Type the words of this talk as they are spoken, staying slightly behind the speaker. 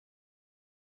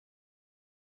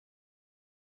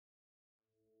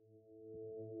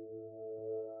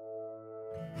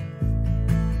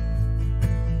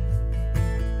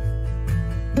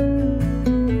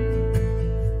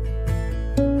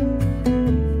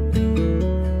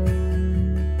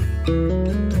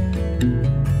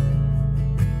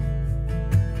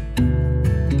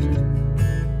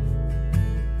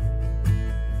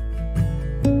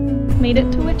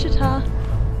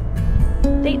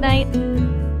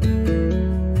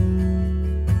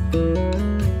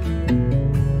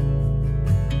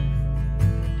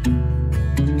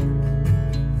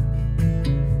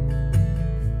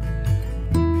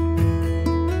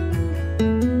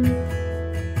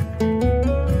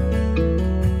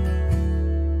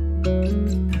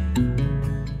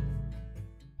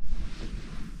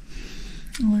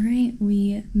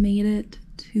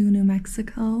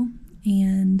Mexico,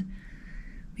 and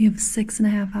we have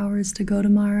 6.5 hours to go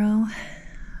tomorrow.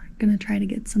 Gonna try to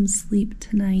get some sleep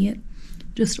tonight.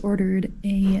 Just ordered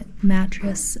a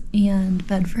mattress and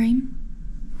bed frame.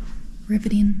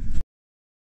 Riveting.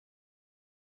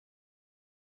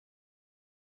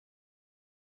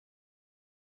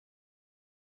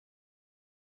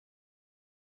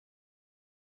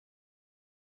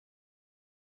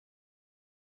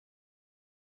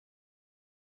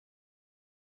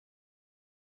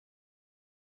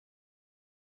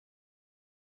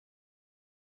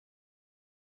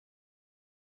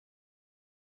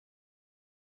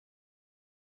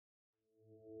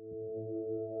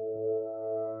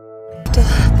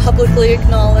 Publicly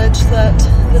acknowledge that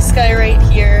this guy right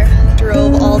here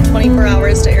drove all 24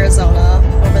 hours to Arizona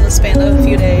over the span of a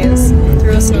few days,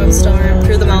 through a snowstorm,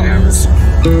 through the mountains,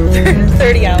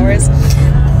 30 hours,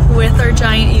 with our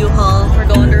giant U-Haul. We're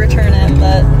going to return it,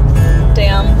 but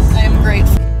damn, I am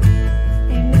grateful.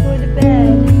 Time to go to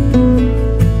bed.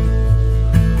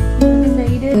 I'm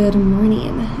excited. Good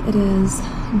morning. It is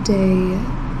day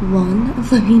 1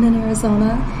 of living in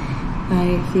Arizona.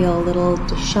 I feel a little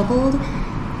disheveled,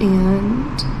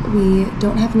 and we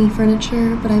don't have any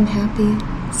furniture, but I'm happy,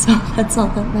 so that's all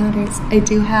that matters. I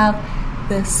do have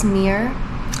this mirror.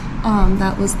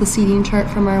 That was the seating chart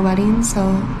from our wedding,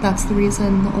 so that's the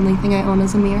reason. The only thing I own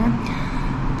is a mirror.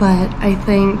 But I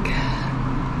think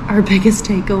our biggest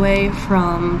takeaway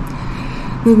from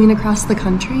moving across the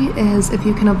country is if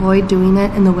you can avoid doing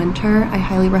it in the winter, I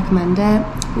highly recommend it.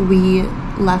 We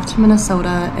left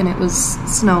Minnesota and it was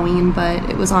snowing, but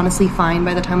it was honestly fine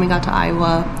by the time we got to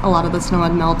Iowa. A lot of the snow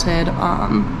had melted,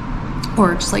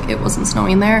 or just like it wasn't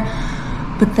snowing there.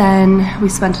 But then we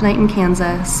spent a night in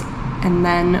Kansas, and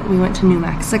then we went to New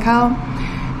Mexico.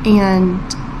 And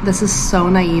this is so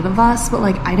naive of us, but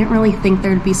like I didn't really think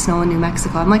there'd be snow in New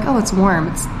Mexico. I'm like, oh, it's warm,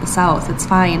 it's the South, it's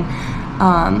fine.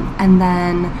 And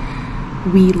then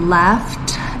we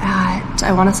left at,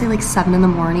 I want to say like 7 in the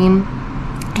morning,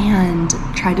 and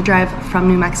tried to drive from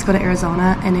New Mexico to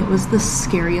Arizona, and it was the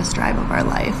scariest drive of our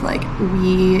life. Like,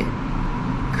 we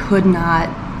could not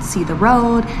see the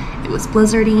road. It was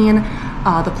blizzarding.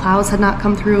 The plows had not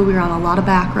come through. We were on a lot of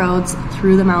back roads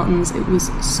through the mountains. It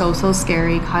was so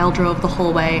scary. Kyle drove the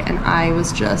whole way, and I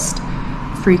was just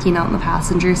freaking out in the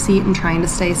passenger seat and trying to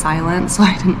stay silent so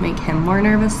I didn't make him more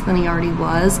nervous than he already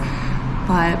was.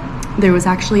 But there was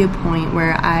actually a point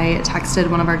where I texted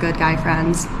one of our good guy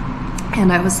friends,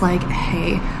 and I was like,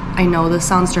 hey, I know this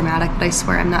sounds dramatic, but I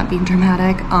swear I'm not being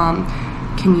dramatic.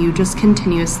 Can you just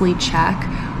continuously check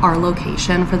our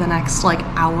location for the next like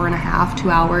hour and a half, 2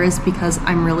 hours, because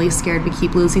I'm really scared we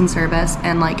keep losing service.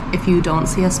 And like, if you don't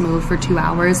see us move for 2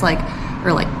 hours, like,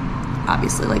 or like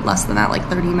obviously like less than that, like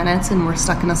 30 minutes, and we're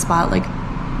stuck in a spot, like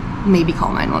maybe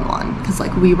call 911, because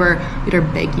like we had our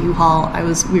big U-Haul.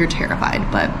 We were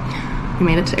terrified, but we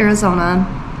made it to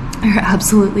Arizona. We were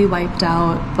absolutely wiped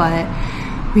out, but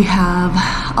we have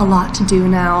a lot to do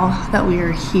now that we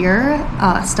are here.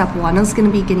 Step 1 is going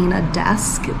to be getting a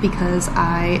desk, because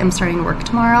I am starting work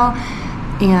tomorrow,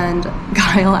 and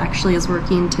Kyle actually is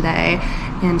working today,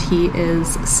 and he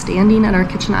is standing at our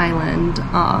kitchen island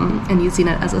and using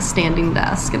it as a standing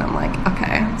desk. And I'm like,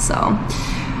 okay, so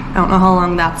I don't know how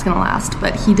long that's gonna last,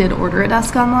 but he did order a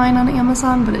desk online on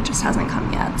Amazon, but it just hasn't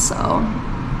come yet, so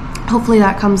hopefully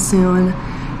that comes soon.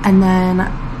 And then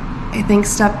I think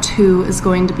step 2 is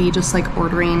going to be just like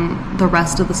ordering the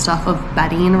rest of the stuff of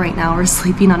bedding. Right now we're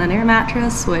sleeping on an air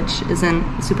mattress, which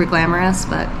isn't super glamorous,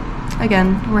 but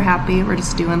again, we're happy. We're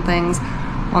just doing things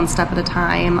one step at a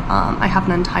time. I have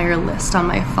an entire list on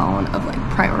my phone of like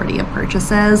priority of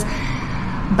purchases.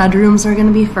 Bedrooms are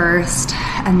gonna be first,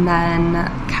 and then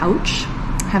couch.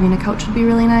 Having a couch would be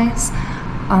really nice.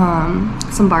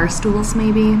 Some bar stools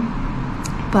maybe.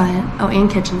 But, oh,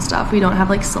 and kitchen stuff. We don't have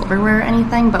like silverware or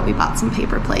anything, but we bought some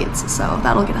paper plates, so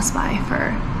that'll get us by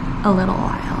for a little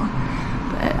while.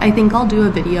 But I think I'll do a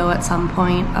video at some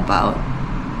point about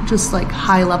just like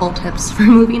high level tips for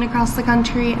moving across the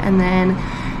country, and then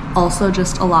also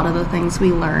just a lot of the things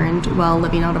we learned while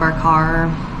living out of our car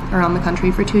around the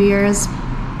country for 2 years.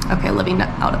 Okay, living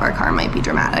out of our car might be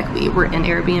dramatic. We were in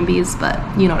Airbnbs, but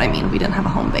you know what I mean. We didn't have a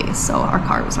home base, so our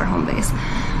car was our home base.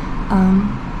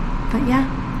 But yeah,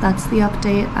 that's the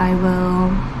update. I will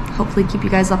hopefully keep you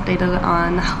guys updated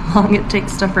on how long it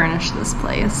takes to furnish this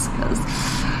place, because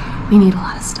we need a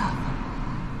lot of stuff.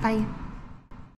 Bye.